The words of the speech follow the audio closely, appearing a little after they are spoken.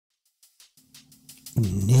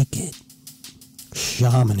Naked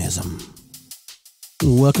Shamanism.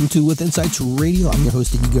 Welcome to With Insights Radio. I'm your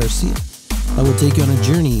host, Iggy Garcia. I will take you on a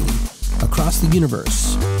journey across the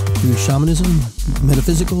universe through shamanism,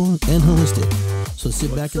 metaphysical, and holistic. So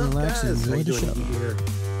sit back and relax and enjoy the show. Here?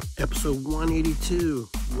 Episode 182.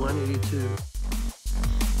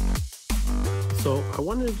 So I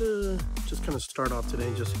wanted to just kind of start off today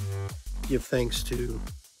and just give thanks to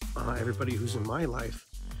everybody who's in my life.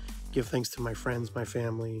 Give thanks to my friends, my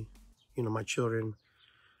family, my children,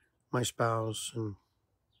 my spouse, and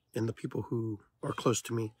the people who are close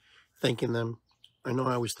to me, thanking them. I know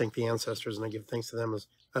I always thank the ancestors, and I give thanks to them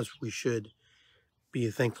as we should be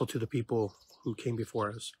thankful to the people who came before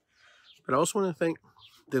us. But I also want to thank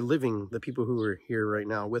the people who are here right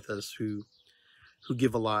now with us, who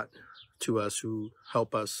give a lot to us, who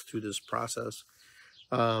help us through this process.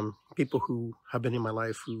 People who have been in my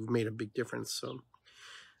life who've made a big difference. So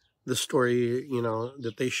the story,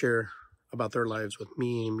 that they share about their lives with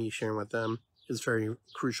me and me sharing with them is very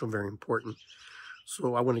crucial, very important.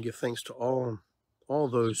 So I want to give thanks to all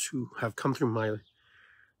those who have come through my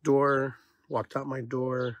door, walked out my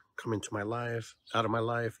door, come into my life, out of my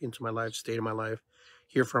life, into my life, stayed in my life,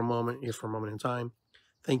 here for a moment in time.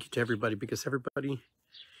 Thank you to everybody, because everybody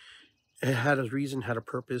had a reason, had a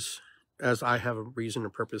purpose, as I have a reason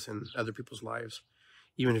and purpose in other people's lives,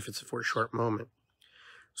 even if it's for a short moment.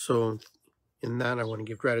 So in that, I want to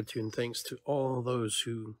give gratitude and thanks to all those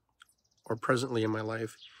who are presently in my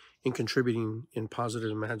life and contributing in positive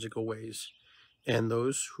and magical ways, and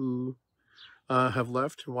those who have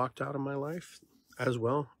left and walked out of my life as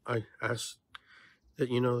well. I ask that,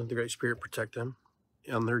 the Great Spirit protect them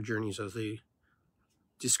on their journeys as they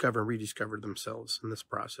discover and rediscover themselves in this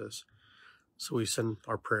process. So we send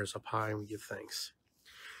our prayers up high and we give thanks.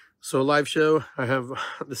 So a live show,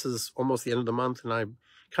 this is almost the end of the month, and I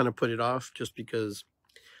kind of put it off just because,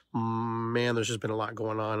 man, there's just been a lot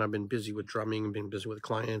going on. I've been busy with drumming, been busy with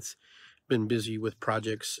clients, been busy with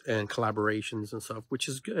projects and collaborations and stuff, which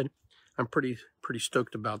is good. I'm pretty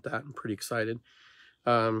stoked about that. I'm pretty excited.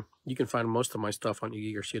 You can find most of my stuff on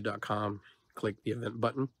iggygarcia.com. Click the event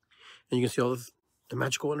button, and you can see all the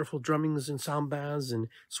magical, wonderful drummings and sound baths and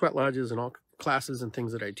sweat lodges and all classes and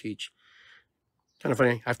things that I teach. Kind of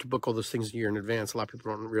funny, I have to book all those things a year in advance. A lot of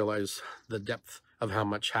people don't realize the depth of how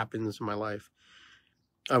much happens in my life.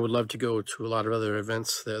 I would love to go to a lot of other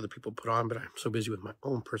events that other people put on, but I'm so busy with my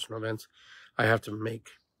own personal events, I have to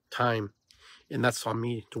make time. And that's on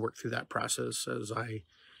me to work through that process as I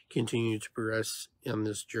continue to progress in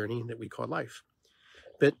this journey that we call life.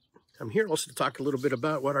 But I'm here also to talk a little bit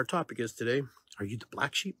about what our topic is today. Are you the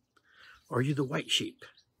black sheep or are you the white sheep?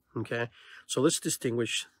 Okay, so let's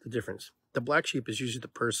distinguish the difference. The black sheep is usually the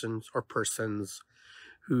persons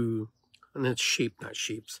who, and it's sheep, not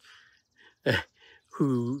sheeps,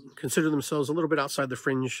 who consider themselves a little bit outside the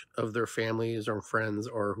fringe of their families or friends,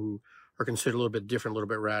 or who are considered a little bit different, a little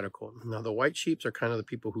bit radical. Now, the white sheeps are kind of the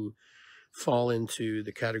people who fall into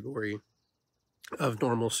the category of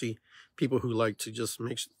normalcy, people who like to just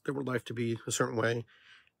make their life to be a certain way,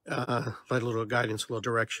 like a little guidance, a little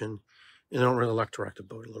direction, and they don't really like to rock the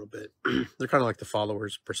boat a little bit. They're kind of like the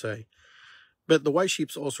followers, per se. But the white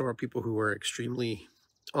sheeps also are people who are extremely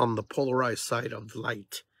on the polarized side of the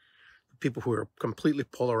light. People who are completely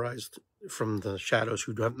polarized from the shadows,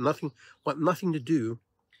 who want nothing to do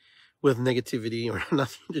with negativity or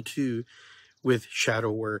nothing to do with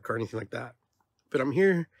shadow work or anything like that. But I'm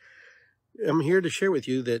here to share with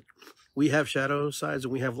you that we have shadow sides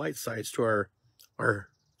and we have light sides to our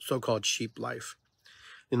so-called sheep life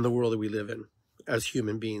in the world that we live in as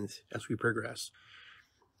human beings, as we progress.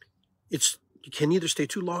 You can either stay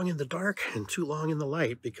too long in the dark and too long in the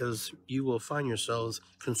light, because you will find yourselves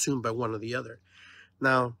consumed by one or the other.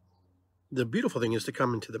 Now, the beautiful thing is to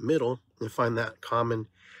come into the middle and find that common,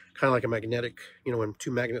 kind of like a magnetic, when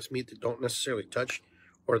two magnets meet that don't necessarily touch,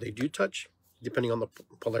 or they do touch, depending on the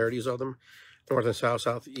polarities of them, north and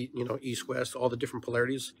south, east, west, all the different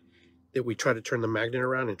polarities that we try to turn the magnet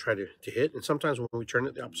around and try to hit. And sometimes when we turn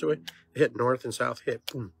it the opposite way, they hit north and south, hit,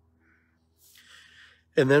 boom.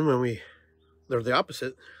 And then when they're the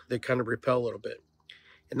opposite, they kind of repel a little bit.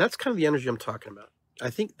 And that's kind of the energy I'm talking about. I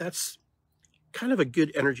think that's kind of a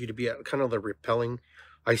good energy to be at, kind of the repelling,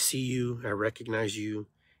 I see you, I recognize you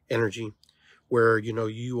energy, where,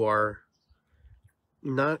 you are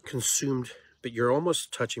not consumed, but you're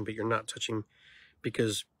almost touching, but you're not touching,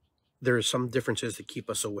 because there are some differences that keep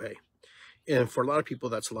us away. And for a lot of people,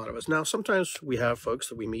 that's a lot of us. Now, sometimes we have folks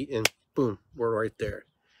that we meet and boom, we're right there.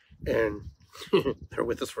 And they're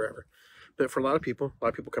with us forever. But for a lot of people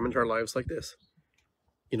come into our lives like this.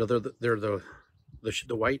 They're the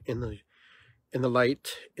white and and the light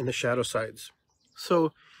and the shadow sides.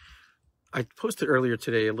 So I posted earlier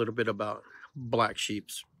today a little bit about black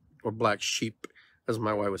sheeps, or black sheep, as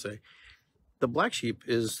my wife would say. The black sheep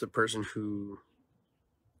is the person who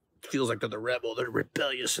feels like they're the rebel, they're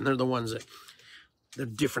rebellious, and they're the ones that they're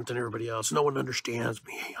different than everybody else. No one understands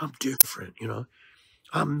me. I'm different, you know.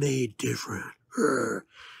 I'm made different.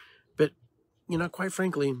 But, you know, quite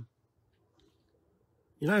frankly,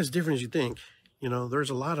 you're not as different as you think. You know, there's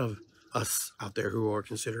a lot of us out there who are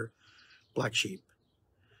considered black sheep.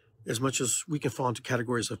 As much as we can fall into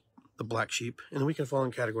categories of the black sheep, and we can fall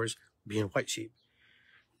in categories being white sheep,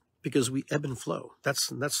 because we ebb and flow.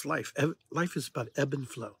 That's life. Life is about ebb and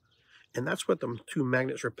flow, and that's what the two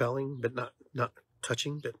magnets repelling, but not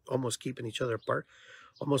touching, but almost keeping each other apart,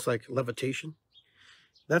 almost like levitation.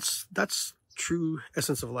 That's true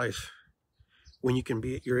essence of life. When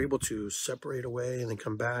you're able to separate away and then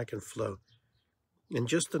come back and flow, and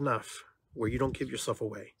just enough where you don't give yourself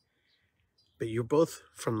away. But you're both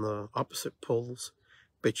from the opposite poles,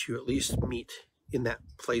 but you at least meet in that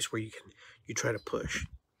place where you try to push.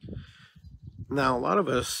 Now, a lot of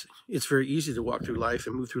us, it's very easy to walk through life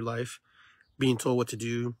and move through life, being told what to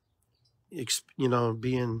do, you know,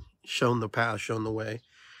 being shown the path, shown the way.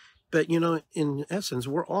 But, you know, in essence,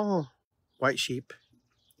 we're all white sheep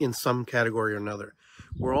in some category or another.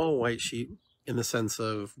 We're all white sheep in the sense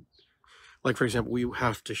of, like, for example, we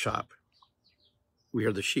have to shop. We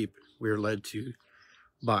are the sheep. We are led to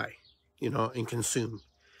buy, you know, and consume.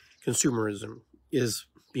 Consumerism is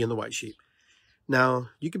being the white sheep. Now,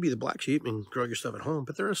 you could be the black sheep and grow your stuff at home,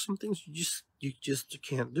 but there are some things you just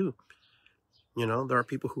can't do. You know, there are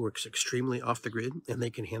people who are extremely off the grid and they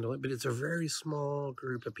can handle it, but it's a very small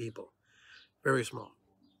group of people. Very small.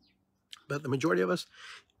 But the majority of us,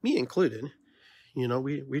 me included, you know,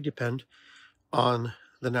 we depend on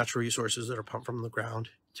the natural resources that are pumped from the ground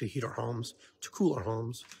to heat our homes, to cool our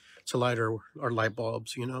homes, to light our light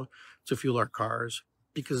bulbs, you know, to fuel our cars,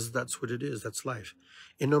 because that's what it is. That's life.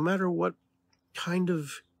 And no matter what kind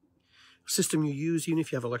of system you use, even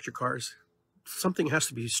if you have electric cars, something has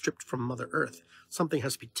to be stripped from Mother Earth. Something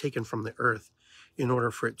has to be taken from the earth in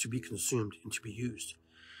order for it to be consumed and to be used.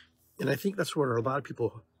 And I think that's what a lot of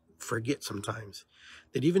people forget sometimes,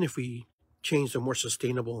 that even if we change to more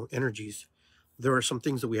sustainable energies, there are some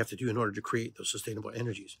things that we have to do in order to create those sustainable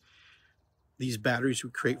energies. These batteries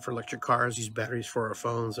we create for electric cars, these batteries for our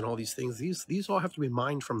phones and all these things, these all have to be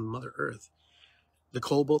mined from Mother Earth. The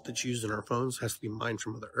cobalt that's used in our phones has to be mined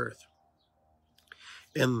from Mother Earth.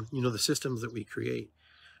 And, you know, the systems that we create,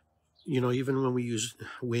 you know, even when we use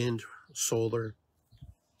wind, solar,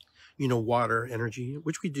 you know, water energy,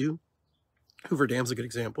 which we do. Hoover Dam's a good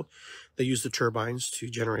example. They use the turbines to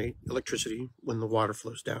generate electricity when the water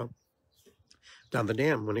flows down the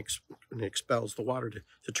dam, when it expels the water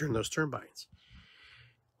to turn those turbines.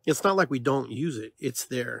 It's not like we don't use it. It's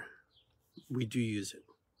there. We do use it.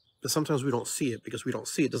 But sometimes we don't see it. Because we don't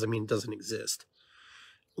see it doesn't mean it doesn't exist.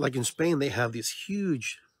 Like in Spain, they have these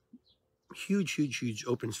huge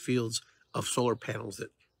open fields of solar panels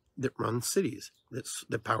that run cities,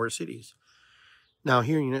 that power cities. Now,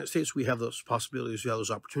 here in the United States, we have those possibilities, we have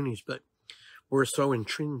those opportunities, but we're so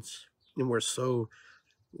entrenched and we're so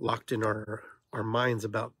locked in our minds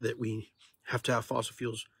about that we have to have fossil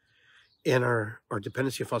fuels, and our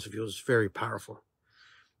dependency on fossil fuels is very powerful.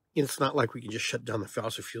 It's not like we can just shut down the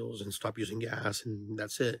fossil fuels and stop using gas and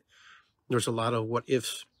that's it. There's a lot of what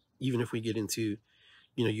ifs, even if we get into,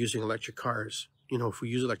 you know, using electric cars. You know, if we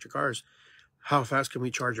use electric cars, how fast can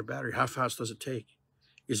we charge a battery? How fast does it take?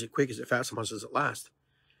 Is it quick? Is it fast? How much does it last?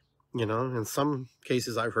 You know, in some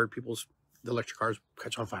cases, I've heard the electric cars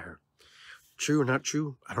catch on fire. True or not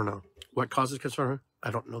true? I don't know. What causes catch on fire?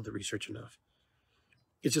 I don't know the research enough.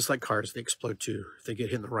 It's just like cars. They explode too if they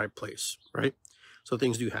get hit in the right place, right? So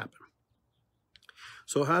things do happen.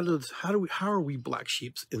 So how are we black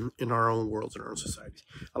sheep in our own worlds, in our own societies?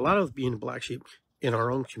 A lot of being black sheep in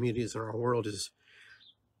our own communities, in our world, is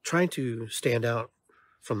trying to stand out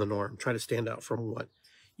from the norm, trying to stand out from what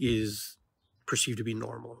is perceived to be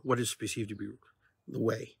normal, what is perceived to be the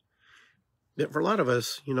way. But for a lot of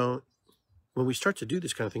us, you know, when we start to do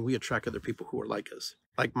this kind of thing, we attract other people who are like us.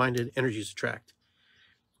 Like-minded energies attract.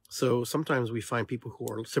 So sometimes we find people who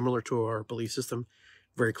are similar to our belief system,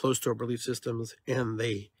 very close to our belief systems, and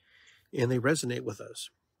they resonate with us.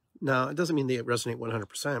 Now, it doesn't mean they resonate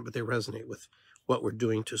 100%, but they resonate with what we're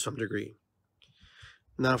doing to some degree.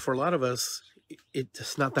 Now, for a lot of us,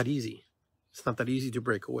 it's not that easy. It's not that easy to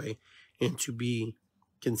break away and to be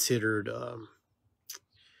considered,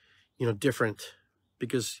 you know, different,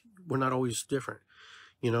 because we're not always different.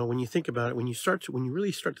 You know, when you think about it, when you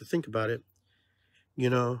really start to think about it, you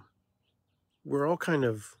know, we're all kind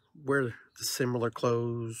of wear the similar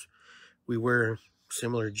clothes, we wear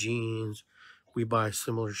similar jeans, we buy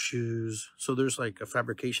similar shoes. So there's like a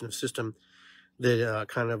fabrication of system that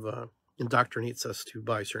kind of indoctrinates us to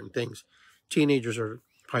buy certain things. Teenagers are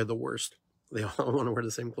probably the worst. They all want to wear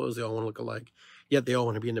the same clothes. They all want to look alike. Yet they all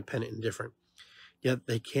want to be independent and different. Yet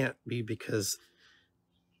they can't be because,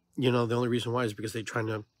 the only reason why is because they're trying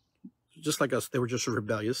to, just like us, they were just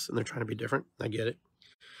rebellious and they're trying to be different. I get it.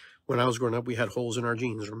 When I was growing up, we had holes in our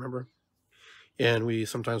jeans, remember? And we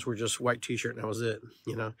sometimes were just white t-shirt and that was it.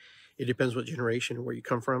 It depends what generation and where you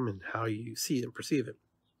come from and how you see it and perceive it.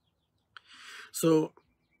 So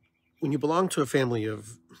when you belong to a family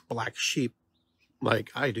of black sheep,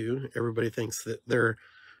 like I do, everybody thinks that their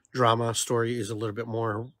drama story is a little bit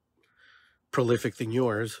more prolific than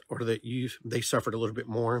yours, or that they suffered a little bit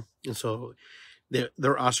more. And so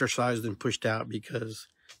they're ostracized and pushed out because,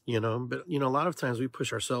 but a lot of times we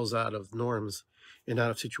push ourselves out of norms and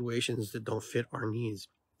out of situations that don't fit our needs,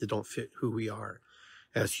 that don't fit who we are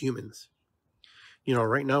as humans.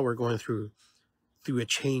 Right now we're going through a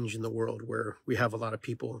change in the world where we have a lot of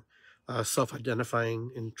people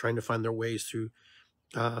self-identifying and trying to find their ways through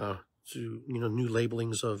new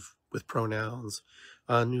labelings with pronouns,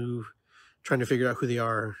 trying to figure out who they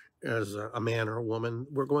are as a man or a woman.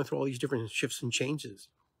 We're going through all these different shifts and changes,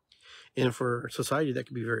 and for society that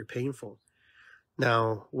can be very painful.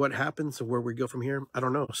 Now, what happens and where we go from here, I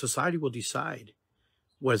don't know. Society will decide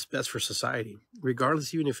what's best for society,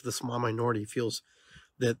 regardless, even if the small minority feels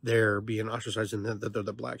that they're being ostracized and that they're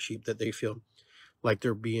the black sheep, that they feel like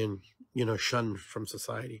they're being, shunned from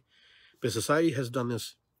society. But society has done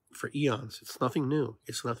this for eons. It's nothing new.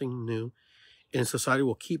 It's nothing new. And society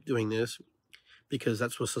will keep doing this because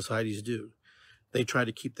that's what societies do. They try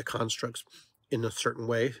to keep the constructs in a certain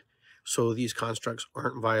way so these constructs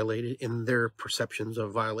aren't violated in their perceptions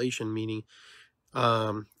of violation, meaning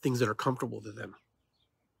things that are comfortable to them.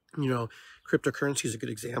 Cryptocurrency is a good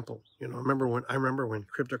example. I remember when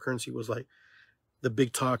cryptocurrency was like the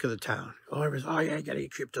big talk of the town. Oh, yeah, you got to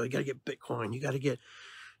get crypto. You got to get Bitcoin. You got to get,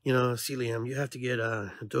 Celium. You have to get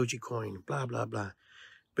Dogecoin, blah, blah, blah.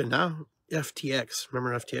 But now FTX,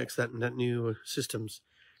 remember FTX, that new systems.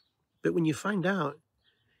 But when you find out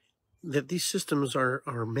that these systems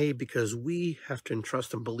are made because we have to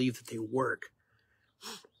entrust and believe that they work.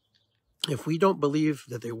 If we don't believe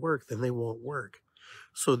that they work, then they won't work.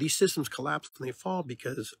 So these systems collapse and they fall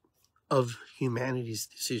because of humanity's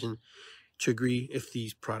decision to agree if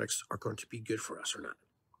these products are going to be good for us or not.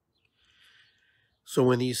 So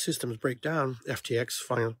when these systems break down, FTX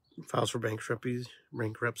files for bankruptcy,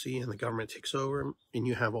 and the government takes over, and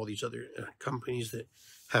you have all these other companies that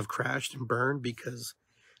have crashed and burned because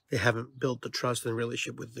they haven't built the trust and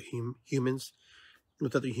relationship with the humans,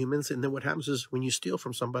 with other humans. And then what happens is when you steal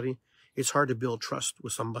from somebody, it's hard to build trust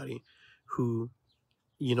with somebody who,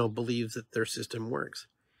 believes that their system works.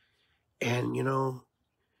 And,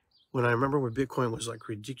 when I remember when Bitcoin was like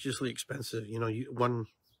ridiculously expensive, one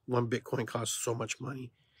Bitcoin costs so much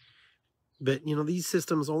money. But, these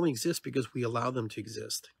systems only exist because we allow them to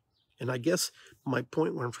exist. And I guess my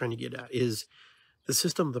point where I'm trying to get at is the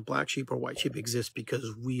system of the black sheep or white sheep exists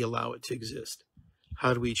because we allow it to exist.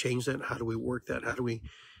 How do we change that? How do we work that? How do we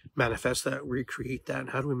manifest that, recreate that?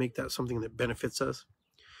 How do we make that something that benefits us?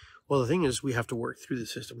 Well, the thing is, we have to work through the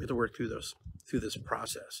system. We have to work through this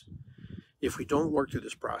process. If we don't work through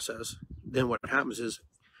this process, then what happens is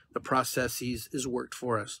the process is worked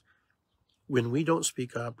for us. When we don't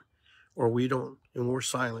speak up, or and we're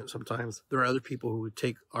silent sometimes, there are other people who would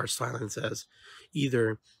take our silence as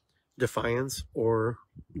either defiance or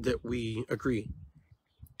that we agree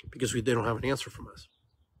because they don't have an answer from us.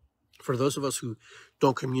 For those of us who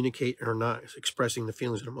don't communicate and are not expressing the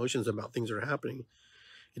feelings and emotions about things that are happening,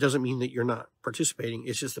 it doesn't mean that you're not participating.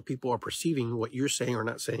 It's just that people are perceiving what you're saying or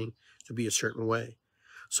not saying to be a certain way.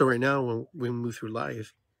 So right now, when we move through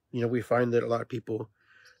life, we find that a lot of people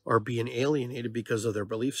are being alienated because of their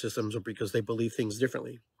belief systems or because they believe things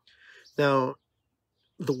differently. Now,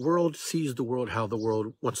 the world sees the world how the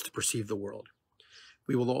world wants to perceive the world.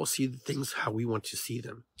 We will all see things how we want to see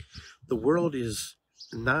them. The world is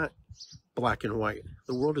not black and white.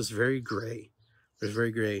 The world is very gray. There's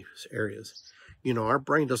very gray areas. Our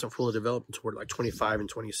brain doesn't fully develop until we're like 25 and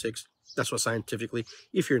 26. That's what scientifically,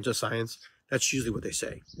 if you're into science, that's usually what they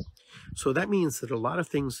say. So that means that a lot of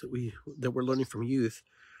things that we're learning from youth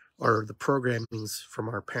are the programmings from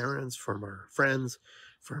our parents, from our friends,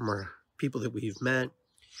 from our people that we've met.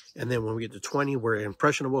 And then when we get to 20, we're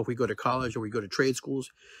impressionable. If we go to college or we go to trade schools,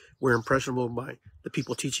 we're impressionable by the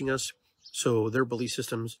people teaching us. So their belief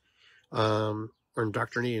systems are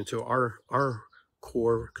indoctrinated into our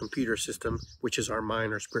core computer system, which is our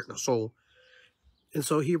mind, our spirit, and our soul. And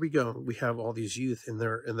so here we go. We have all these youth, and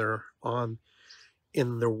they're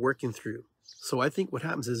working through. So I think what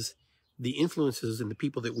happens is the influences and the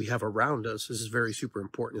people that we have around us, this is very super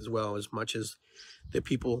important as well, as much as the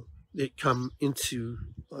people that come into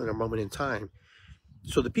in a moment in time.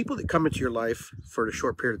 So the people that come into your life for a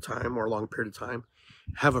short period of time or a long period of time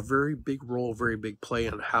have a very big role, very big play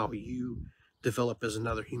on how you develop as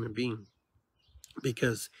another human being,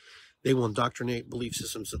 because they will indoctrinate belief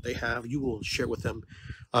systems that they have. You will share with them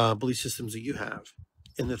belief systems that you have.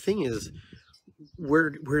 And the thing is,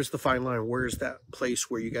 where's the fine line? Where's that place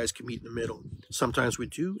where you guys can meet in the middle? Sometimes we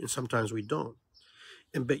do, and sometimes we don't.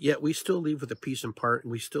 But yet we still leave with a piece and part,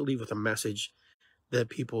 and we still leave with a message that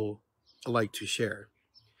people like to share.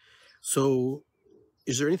 So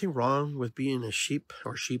is there anything wrong with being a sheep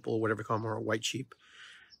or sheeple, whatever you call them, or a white sheep?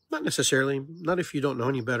 Not necessarily. Not if you don't know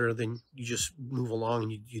any better, then you just move along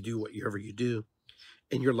and you do whatever you do.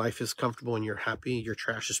 And your life is comfortable and you're happy, your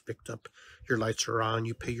trash is picked up, your lights are on,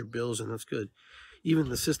 you pay your bills, and that's good. Even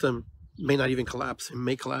the system may not even collapse. It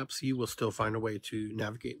may collapse, you will still find a way to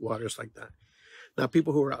navigate waters like that. Now,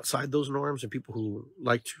 people who are outside those norms and people who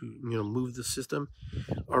like to, move the system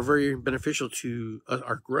are very beneficial to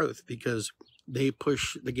our growth, because they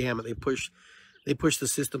push the gamut. They push the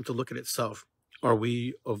system to look at itself. Are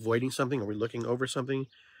we avoiding something? Are we looking over something?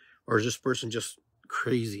 Or is this person just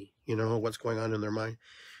crazy? What's going on in their mind?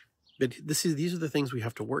 But these are the things we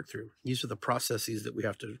have to work through. These are the processes that we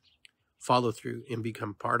have to follow through and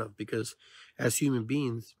become part of, because as human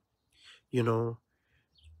beings,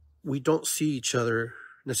 we don't see each other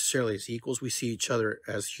necessarily as equals. We see each other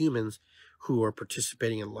as humans who are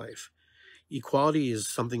participating in life. Equality is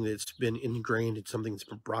something that's been ingrained. It's something that's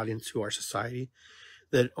been brought into our society,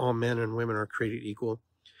 that all men and women are created equal.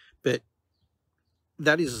 But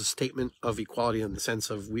that is a statement of equality in the sense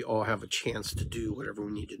of we all have a chance to do whatever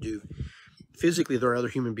we need to do. Physically, there are other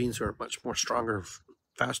human beings who are much more stronger,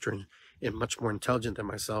 faster, and much more intelligent than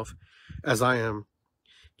myself, as I am,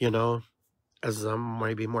 as I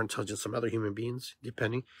might be more intelligent than some other human beings,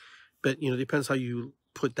 depending. But, it depends how you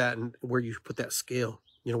put that and where you put that scale,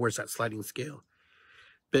 where's that sliding scale.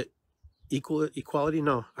 But equality,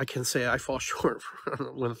 no, I can say I fall short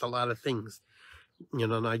with a lot of things.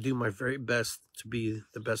 And I do my very best to be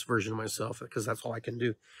the best version of myself, because that's all I can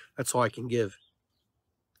do. That's all I can give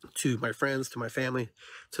to my friends, to my family,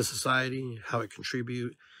 to society, how I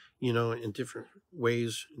contribute, in different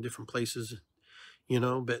ways, in different places,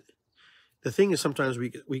 but the thing is, sometimes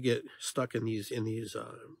we get stuck in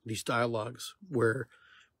these dialogues where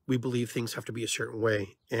we believe things have to be a certain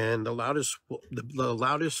way, and the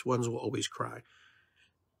loudest ones will always cry.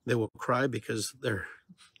 They will cry because they're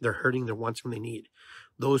hurting, they want something they need.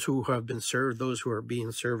 Those who have been served, those who are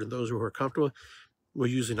being served, and those who are comfortable will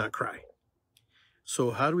usually not cry.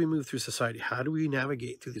 So how do we move through society? How do we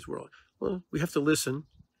navigate through this world? Well, we have to listen.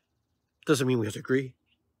 Doesn't mean we have to agree,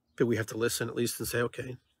 but we have to listen at least and say,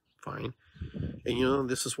 okay, fine. And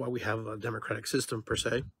this is why we have a democratic system per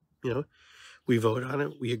se. We vote on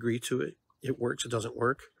it, we agree to it. It works, it doesn't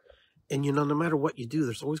work. And no matter what you do,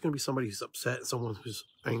 there's always going to be somebody who's upset, someone who's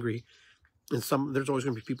angry, and there's always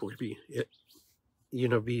going to be people who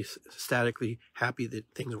be statically happy that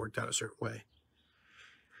things worked out a certain way.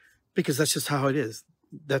 Because that's just how it is.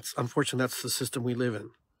 That's unfortunately, that's the system we live in.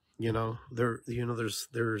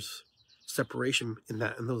 There's separation in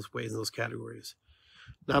those ways, in those categories.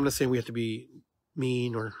 Now, I'm not saying we have to be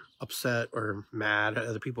mean or upset or mad at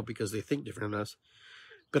other people because they think different than us.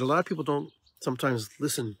 But a lot of people don't sometimes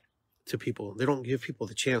listen to people. They don't give people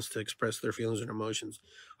the chance to express their feelings and emotions.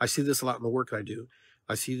 I see this a lot in the work I do.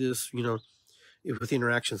 I see this, with the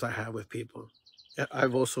interactions I have with people.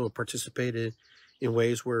 I've also participated in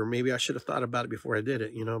ways where maybe I should have thought about it before I did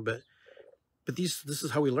it, but this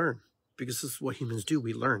is how we learn, because this is what humans do.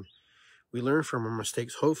 We learn from our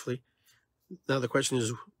mistakes, hopefully. Now the question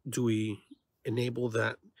is, do we enable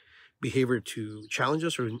that behavior to challenge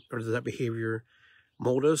us, or does that behavior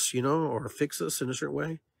mold us, or fix us in a certain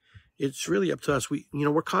way? It's really up to us.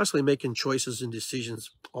 We're constantly making choices and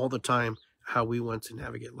decisions all the time, how we want to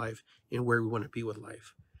navigate life and where we want to be with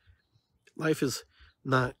life. Life is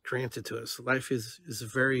not granted to us. Life is a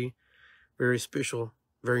very, very special,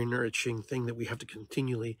 very nourishing thing that we have to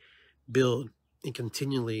continually build and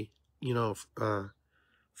continually,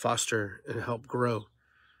 foster and help grow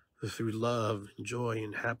through love and joy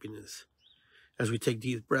and happiness as we take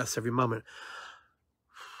deep breaths every moment.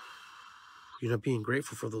 Being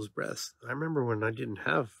grateful for those breaths. I remember when I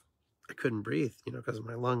couldn't breathe, because of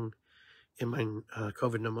my lung and my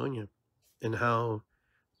COVID pneumonia, and how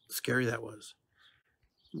scary that was.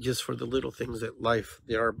 just for the little things that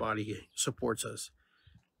our body supports us.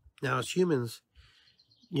 Now, as humans,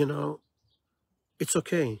 you know, it's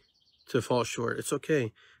okay to fall short. It's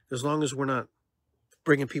okay as long as we're not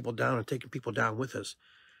bringing people down and taking people down with us.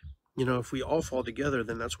 You know, if we all fall together,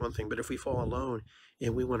 then that's one thing. But if we fall alone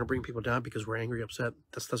and we want to bring people down because we're angry, upset,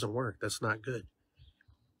 that doesn't work. That's not good.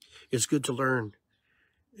 It's good to learn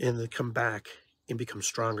and to come back and become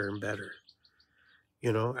stronger and better.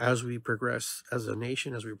 You know, as we progress as a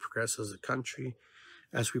nation, as we progress as a country,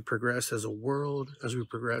 as we progress as a world, as we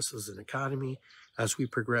progress as an economy, as we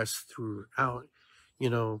progress throughout, you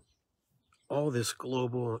know, all this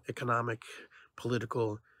global economic,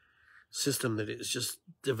 political system that is just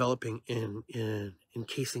developing and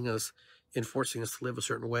encasing us and forcing us to live a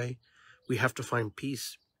certain way, we have to find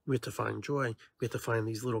peace. We have to find joy. We have to find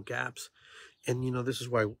these little gaps. And, you know, this is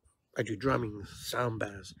why I do drumming, sound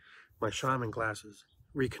baths, my shaman classes,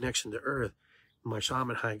 reconnection to earth, my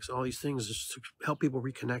shaman hikes, all these things just to help people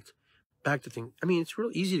reconnect back to things. I mean, it's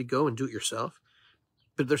real easy to go and do it yourself,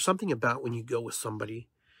 but there's something about when you go with somebody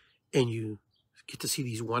and you get to see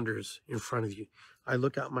these wonders in front of you. I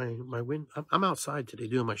look out my window. I'm outside today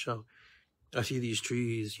doing my show. I see these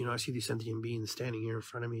trees, you know, I see these sentient beings standing here in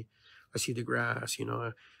front of me. I see the grass, you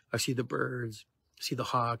know, I see the birds, I see the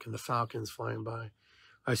hawk and the falcons flying by.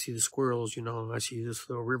 I see the squirrels, you know, I see this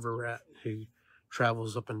little river rat who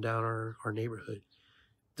travels up and down our neighborhood,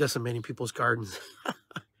 decimating people's gardens.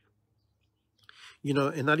 You know,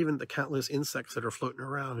 and not even the countless insects that are floating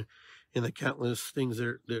around and the countless things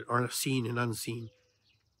that aren't seen and unseen.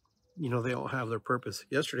 You know, they all have their purpose.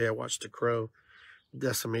 Yesterday, I watched a crow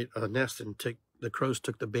decimate a nest and the crows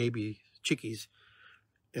took the baby chickies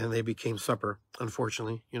and they became supper,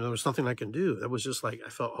 unfortunately. You know, there was nothing I can do. That was just like, I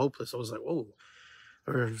felt hopeless. I was like, whoa,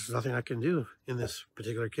 there's nothing I can do in this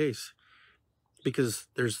particular case. Because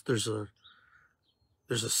there's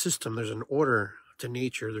a system, there's an order to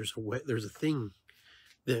nature, there's a thing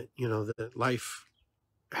that, you know, that life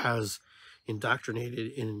has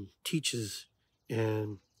indoctrinated and teaches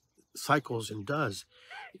and cycles and does,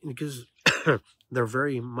 because they're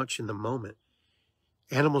very much in the moment.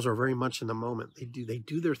 Animals are very much in the moment. They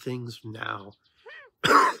do their things now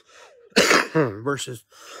versus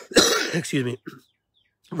excuse me,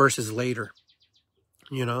 versus later.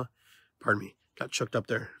 You know, pardon me, got choked up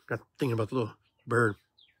there, got thinking about the little bird.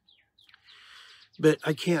 But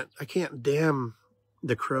I can't damn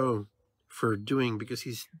the crow for doing, because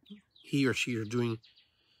he or she are doing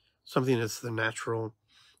something that's the natural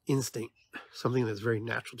instinct, something that's very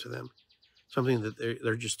natural to them, something that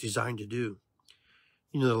they're just designed to do.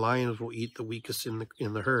 You know, the lions will eat the weakest in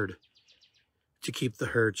the herd to keep the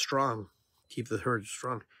herd strong,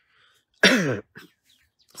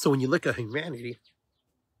 So when you look at humanity,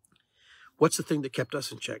 what's the thing that kept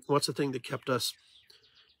us in check? What's the thing that kept us,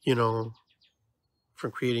 you know,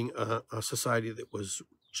 from creating a society that was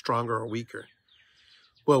stronger or weaker?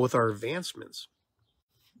 Well, with our advancements,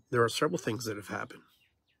 there are several things that have happened.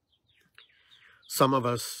 Some of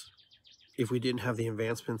us, if we didn't have the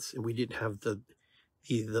advancements and we didn't have the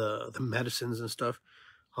medicines and stuff,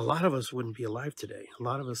 a lot of us wouldn't be alive today. A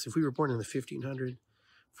lot of us, if we were born in the 1500s,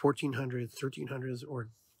 1400s, 1300s, or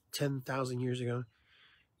 10,000 years ago,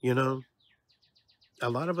 you know, a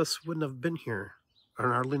lot of us wouldn't have been here,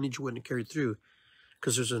 and our lineage wouldn't have carried through,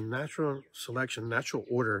 because there's a natural selection, natural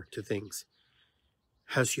order to things.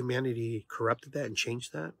 Has humanity corrupted that and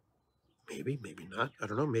changed that? Maybe, maybe not. I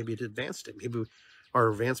don't know. Maybe it advanced it. Maybe our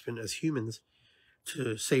advancement as humans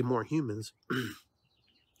to say more humans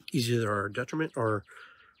is either our detriment or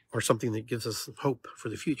something that gives us hope for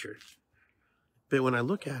the future. But when I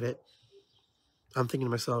look at it, I'm thinking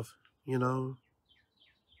to myself, you know,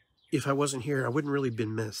 if I wasn't here, I wouldn't really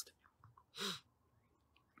been missed,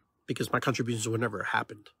 because my contributions would never have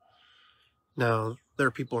happened. Now, there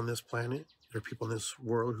are people on this planet, there are people in this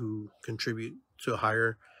world who contribute to a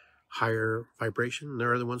higher vibration.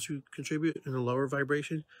 There are the ones who contribute in a lower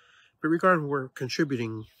vibration. But regardless, we're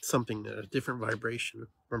contributing something at a different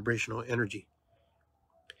vibrational energy.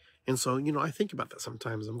 And so, you know, I think about that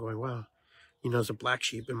sometimes. I'm going, wow, you know, as a black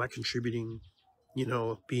sheep, am I contributing, you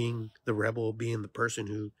know, being the rebel, being the person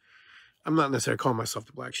who, I'm not necessarily calling myself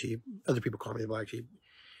the black sheep. Other people call me the black sheep.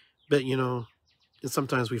 But, you know, and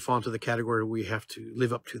sometimes we fall into the category where we have to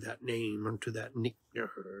live up to that name or to that nick, black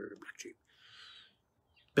sheep.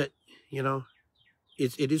 But, you know,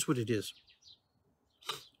 it is what it is.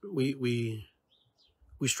 We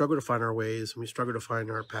struggle to find our ways, and we struggle to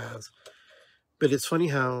find our paths. But it's funny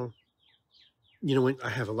how, you know, when I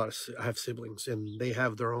have siblings, and they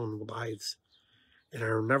have their own lives. And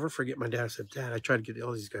I'll never forget my dad said, Dad, I tried to get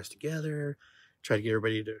all these guys together, try to get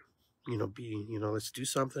everybody to, let's do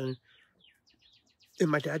something. And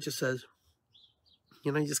my dad just says,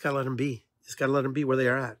 you just got to let them be. Just got to let them be where they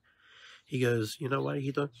are at. He goes, you know what,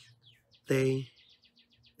 Hito? They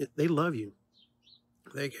love you.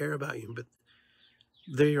 They care about you, but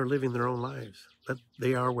they are living their own lives. But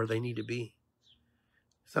they are where they need to be.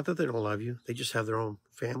 It's not that they don't love you. They just have their own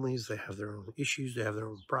families. They have their own issues. They have their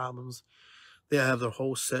own problems. They have their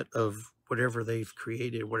whole set of whatever they've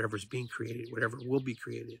created, whatever's being created, whatever will be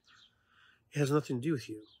created. It has nothing to do with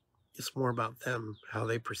you. It's more about them, how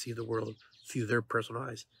they perceive the world through their personal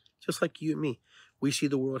eyes. Just like you and me. We see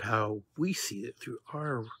the world how we see it through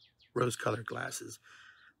our rose-colored glasses,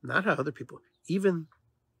 not how other people. Even,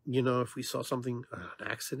 if we saw something, an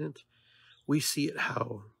accident, we see it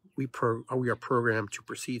how we are programmed to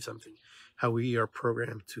perceive something, how we are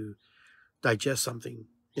programmed to digest something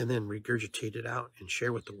and then regurgitate it out and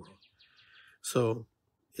share with the world. So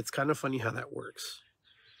it's kind of funny how that works.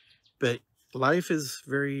 But life is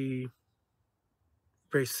very,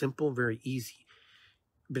 very simple, very easy.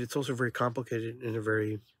 But it's also very complicated in a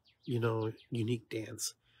very, unique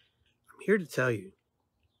dance. I'm here to tell you,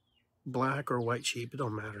 black or white sheep, it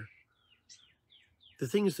don't matter. The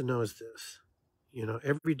thing is to know is this.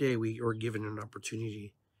 Every day we are given an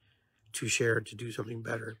opportunity to share, to do something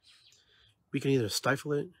better. We can either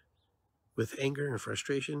stifle it with anger and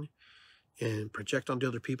frustration and project onto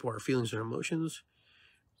other people our feelings and emotions,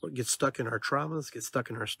 or get stuck in our traumas, get stuck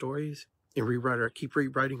in our stories, and keep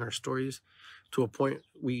rewriting our stories to a point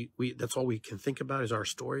that's all we can think about is our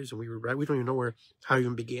stories, and we don't even know how it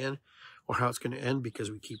even began or how it's going to end because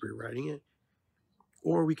we keep rewriting it.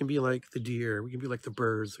 Or we can be like the deer, we can be like the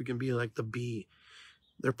birds, we can be like the bee.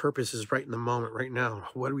 Their purpose is right in the moment, right now.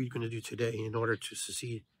 What are we going to do today in order to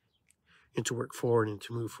succeed and to work forward and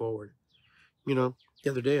to move forward? The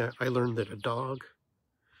other day I learned that a dog,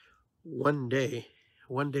 one day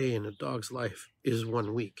in a dog's life is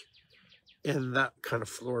 1 week. And that kind of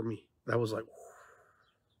floored me. That was like,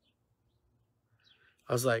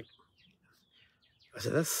 I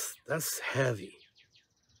said, that's heavy.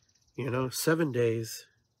 7 days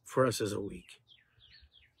for us is a week.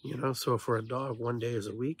 So for a dog, 1 day is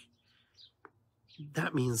a week.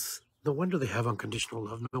 That means no wonder they have unconditional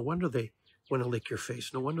love. No wonder they want to lick your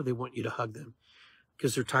face. No wonder they want you to hug them,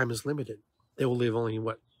 because their time is limited. They will live only,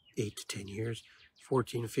 8 to 10 years,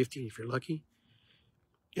 14, 15 if you're lucky.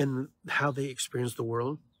 And how they experience the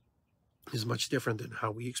world is much different than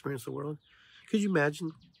how we experience the world. Could you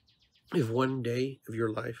imagine if 1 day of your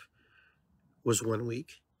life was 1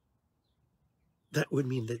 week? That would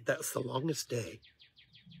mean that that's the longest day.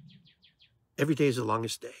 Every day is the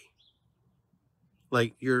longest day.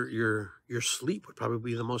 Like your sleep would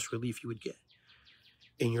probably be the most relief you would get.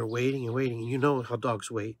 And you're waiting and waiting. And you know how dogs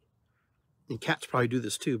wait. And cats probably do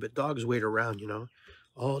this too, but dogs wait around,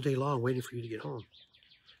 all day long waiting for you to get home,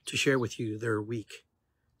 to share with you their week.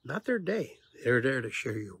 Not their day. They're there to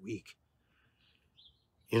share your week.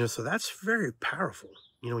 So that's very powerful,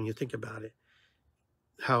 when you think about it.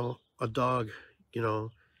 How a dog,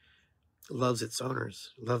 loves its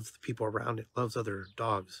owners, loves the people around it, loves other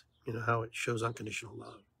dogs, how it shows unconditional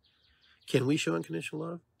love. Can we show unconditional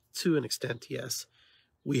love? To an extent, yes.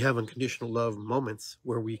 We have unconditional love moments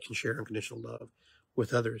where we can share unconditional love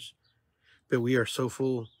with others. But we are so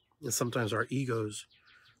full, and sometimes our egos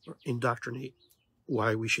indoctrinate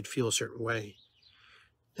why we should feel a certain way.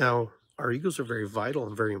 Now, our egos are very vital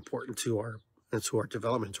and very important to our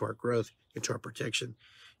development, to our growth, and to our protection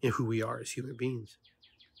in who we are as human beings.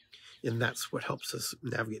 And that's what helps us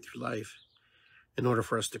navigate through life. In order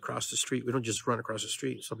for us to cross the street, we don't just run across the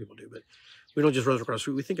street. Some people do, but we don't just run across the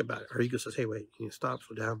street. We think about it. Our ego says, hey, wait, you need to stop,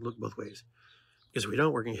 slow down, look both ways. Because if we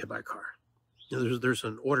don't, we're going to get hit by a car. There's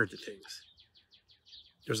an order to things.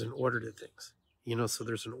 There's an order to things. So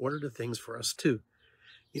there's an order to things for us too.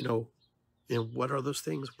 And what are those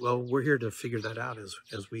things? Well, we're here to figure that out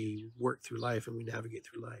as we work through life and we navigate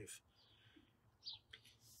through life.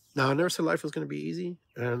 Now, I never said life was going to be easy,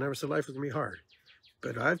 and I never said life was going to be hard.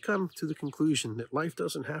 But I've come to the conclusion that life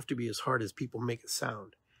doesn't have to be as hard as people make it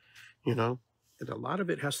sound, And a lot of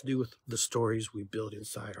it has to do with the stories we build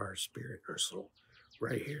inside our spirit, our soul,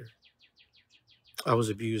 right here. I was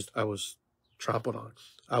abused. I was trampled on.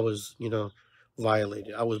 I was,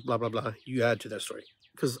 violated. I was blah, blah, blah. You add to that story.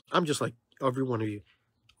 Because I'm just like every one of you.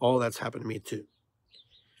 All that's happened to me too.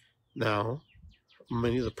 Now,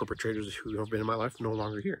 many of the perpetrators who have been in my life are no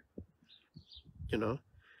longer here.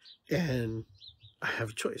 And I have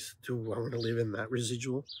a choice. Do I want to live in that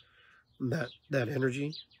residual, that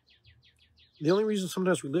energy? The only reason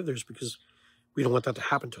sometimes we live there is because we don't want that to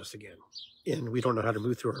happen to us again. And we don't know how to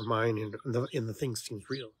move through our mind, and the thing seems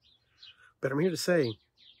real. But I'm here to say,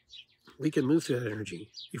 we can move through that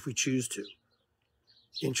energy if we choose to.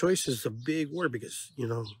 And choice is a big word because,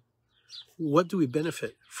 what do we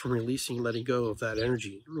benefit from releasing, letting go of that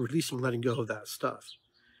energy, releasing, letting go of that stuff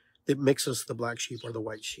that makes us the black sheep or the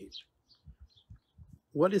white sheep?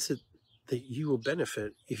 What is it that you will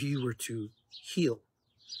benefit if you were to heal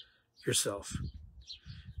yourself,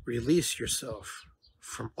 release yourself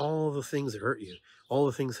from all the things that hurt you, all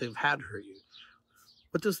the things that have had hurt you?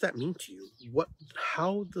 What does that mean to you?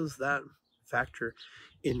 How does that factor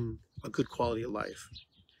in a good quality of life?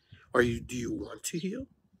 Do you want to heal?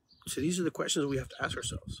 So these are the questions we have to ask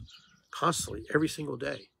ourselves constantly, every single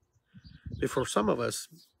day. But for some of us,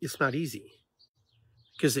 it's not easy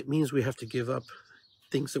because it means we have to give up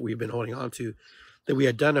things that we've been holding on to, that we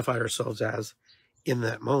identify ourselves as in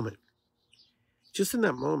that moment. Just in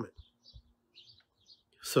that moment.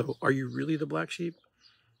 So are you really the black sheep?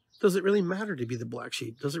 Does it really matter to be the black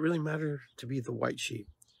sheep? Does it really matter to be the white sheep,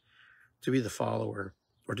 to be the follower,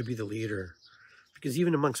 or to be the leader? Because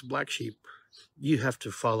even amongst black sheep, you have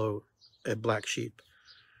to follow a black sheep,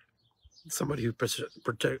 somebody who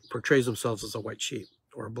portrays themselves as a white sheep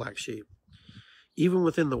or a black sheep. Even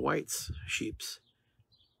within the whites sheep,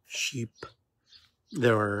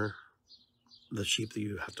 there are the sheep that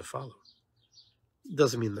you have to follow.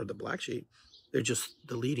 Doesn't mean they're the black sheep. They're just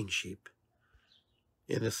the leading sheep.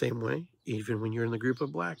 In the same way, even when you're in the group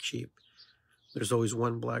of black sheep, there's always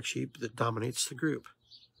one black sheep that dominates the group.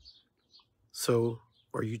 So,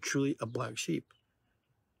 are you truly a black sheep?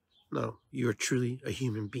 No, you're truly a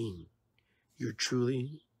human being. You're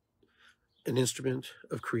truly an instrument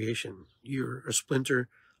of creation. You're a splinter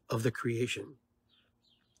of the creation.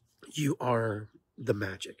 You are the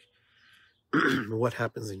magic. What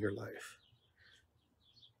happens in your life?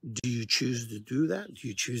 Do you choose to do that? Do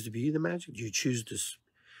you choose to be the magic? Do you choose to,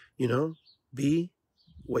 be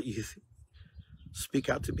what you speak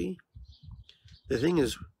out to be? The thing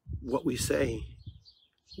is, what we say,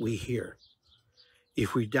 we hear.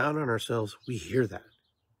 If we down on ourselves, we hear that.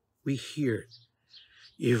 We hear it.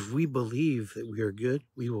 If we believe that we are good,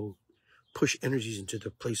 we will push energies into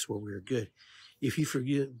the place where we are good. If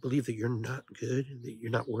you believe that you're not good, that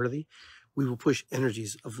you're not worthy, we will push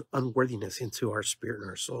energies of unworthiness into our spirit and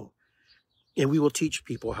our soul. And we will teach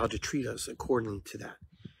people how to treat us accordingly to that.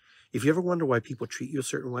 If you ever wonder why people treat you a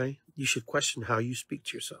certain way, you should question how you speak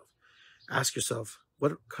to yourself. Ask yourself,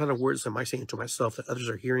 what kind of words am I saying to myself that others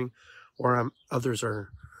are hearing or others are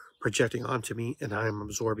projecting onto me and I'm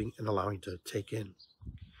absorbing and allowing to take in?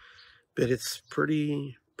 But it's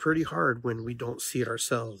pretty hard when we don't see it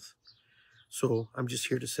ourselves. So I'm just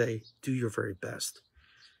here to say, do your very best.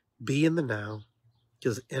 Be in the now,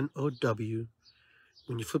 because N-O-W,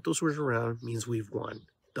 when you flip those words around, means we've won.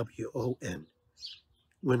 W-O-N.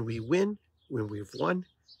 When we win, when we've won,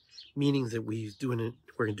 meaning that we're doing it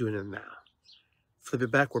in the now. Flip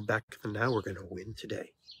it back, we're back in the now, we're going to win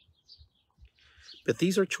today. But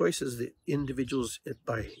these are choices that individuals,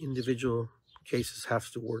 by individual cases,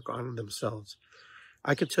 have to work on themselves.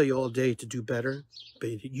 I could tell you all day to do better,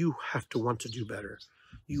 but you have to want to do better.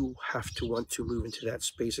 You have to want to move into that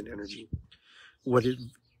space and energy. What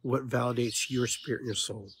validates your spirit and your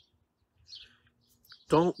soul.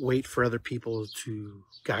 Don't wait for other people to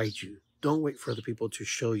guide you. Don't wait for other people to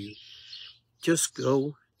show you. Just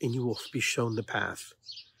go and you will be shown the path.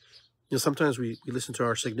 Sometimes we listen to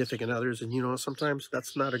our significant others and sometimes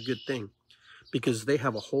that's not a good thing because they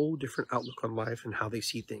have a whole different outlook on life and how they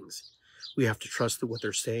see things. We have to trust that what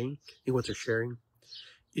they're saying and what they're sharing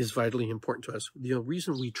is vitally important to us. The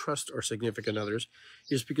reason we trust our significant others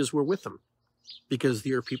is because we're with them, because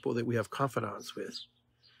they are people that we have confidence with.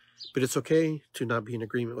 But it's okay to not be in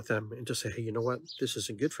agreement with them and to say, hey, you know what? This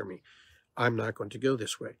isn't good for me. I'm not going to go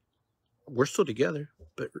this way. We're still together,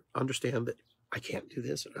 but understand that I can't do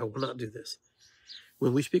this. I will not do this.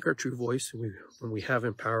 When we speak our true voice, and when we have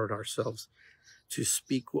empowered ourselves to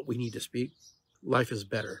speak what we need to speak, life is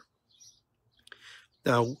better.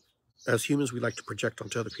 Now, as humans, we like to project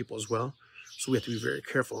onto other people as well. So we have to be very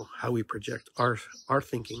careful how we project our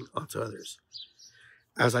thinking onto others.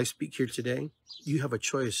 As I speak here today, you have a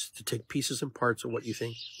choice to take pieces and parts of what you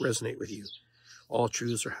think resonate with you. All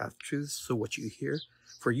truths are half truths, so what you hear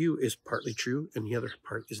for you is partly true and the other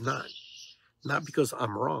part is not. Not because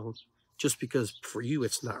I'm wrong, just because for you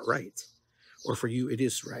it's not right, or for you it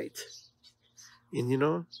is right. And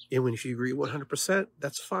if you agree 100%,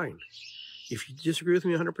 that's fine. If you disagree with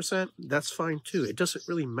me 100%, that's fine too. It doesn't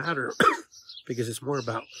really matter because it's more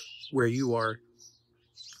about where you are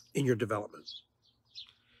in your development.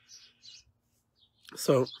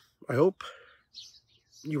 So I hope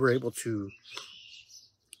you were able to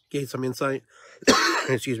gain some insight,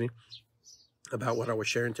 excuse me, about what I was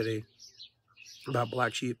sharing today about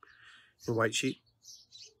black sheep and white sheep.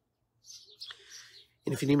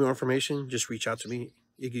 And if you need more information, just reach out to me,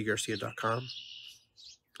 iggygarcia.com.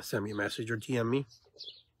 Send me a message or DM me.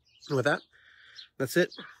 And with that, that's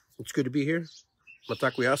it. It's good to be here.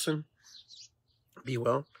 Matakuyasan. Be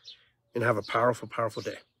well and have a powerful, powerful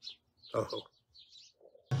day. Oh ho.